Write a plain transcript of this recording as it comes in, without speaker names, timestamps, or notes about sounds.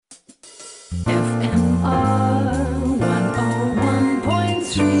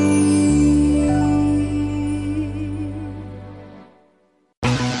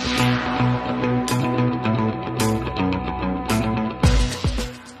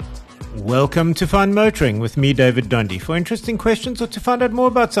Welcome to Fine Motoring with me, David Dondi. For interesting questions or to find out more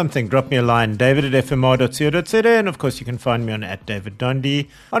about something, drop me a line, david@fmr.co.za, and of course you can find me on @DavidDondi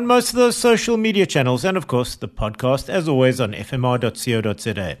on most of those social media channels, and of course the podcast, as always, on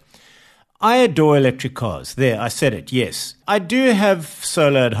fmr.co.za. I adore electric cars. There, I said it, yes. I do have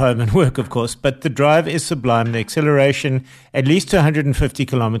solar at home and work, of course, but the drive is sublime. The acceleration, at least to 150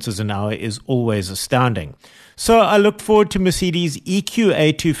 kilometers an hour, is always astounding. So I looked forward to Mercedes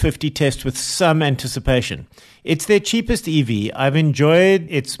EQA 250 test with some anticipation. It's their cheapest EV. I've enjoyed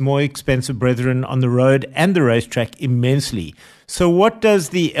its more expensive brethren on the road and the racetrack immensely. So what does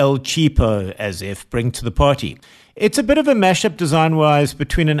the El Cheapo, as if, bring to the party? It's a bit of a mashup design-wise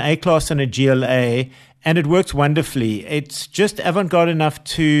between an A-Class and a GLA, and it works wonderfully. It's just avant-garde enough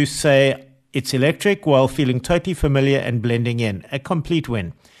to say it's electric while feeling totally familiar and blending in. A complete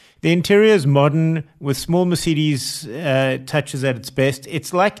win. The interior is modern with small Mercedes touches at its best.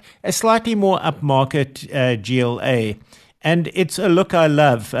 It's like a slightly more upmarket GLA. And it's a look I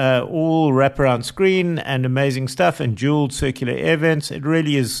love. All wraparound screen and amazing stuff and jeweled circular air vents. It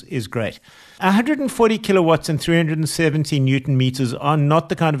really is great. 140 kilowatts and 370 Newton meters are not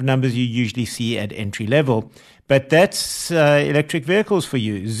the kind of numbers you usually see at entry level. But that's electric vehicles for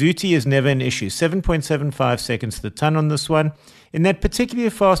you. Zooty is never an issue. 7.75 seconds to the ton on this one, in that particularly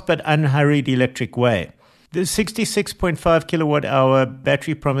fast but unhurried electric way. The 66.5 kilowatt hour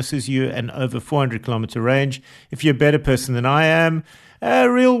battery promises you an over 400 kilometer range. If you're a better person than I am,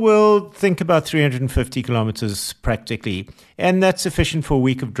 real world, think about 350 kilometers practically. And that's sufficient for a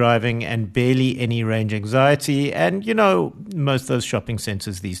week of driving and barely any range anxiety. And, you know, most of those shopping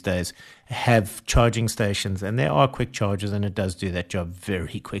centers these days have charging stations, and there are quick chargers, and it does do that job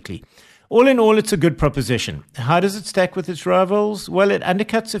very quickly. All in all, it's a good proposition. How does it stack with its rivals? Well, it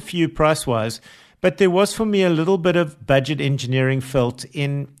undercuts a few price-wise, but there was for me a little bit of budget engineering felt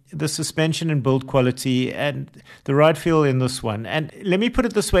in the suspension and build quality and the ride feel in this one. And let me put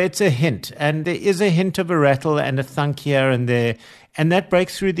it this way, it's a hint. And there is a hint of a rattle and a thunk here and there. And that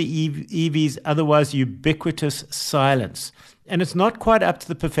breaks through the EV's otherwise ubiquitous silence. And it's not quite up to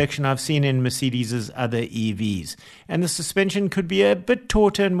the perfection I've seen in Mercedes' other EVs. And the suspension could be a bit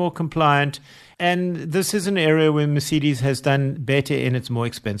tauter and more compliant. And this is an area where Mercedes has done better in its more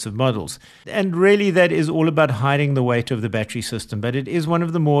expensive models. And really that is all about hiding the weight of the battery system. But it is one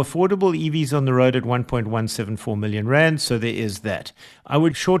of the more affordable EVs on the road at 1.174 million rand. So there is that. I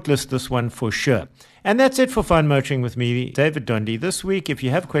would shortlist this one for sure. And that's it for Fine Motoring with me, David Dondi. This week, if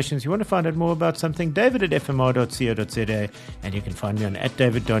you have questions, you want to find out more about something, david@fmr.co.za. And you can find me on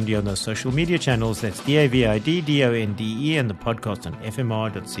 @DavidDondi on those social media channels. That's DavidDonde, and the podcast on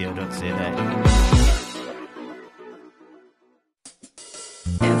fmr.co.za.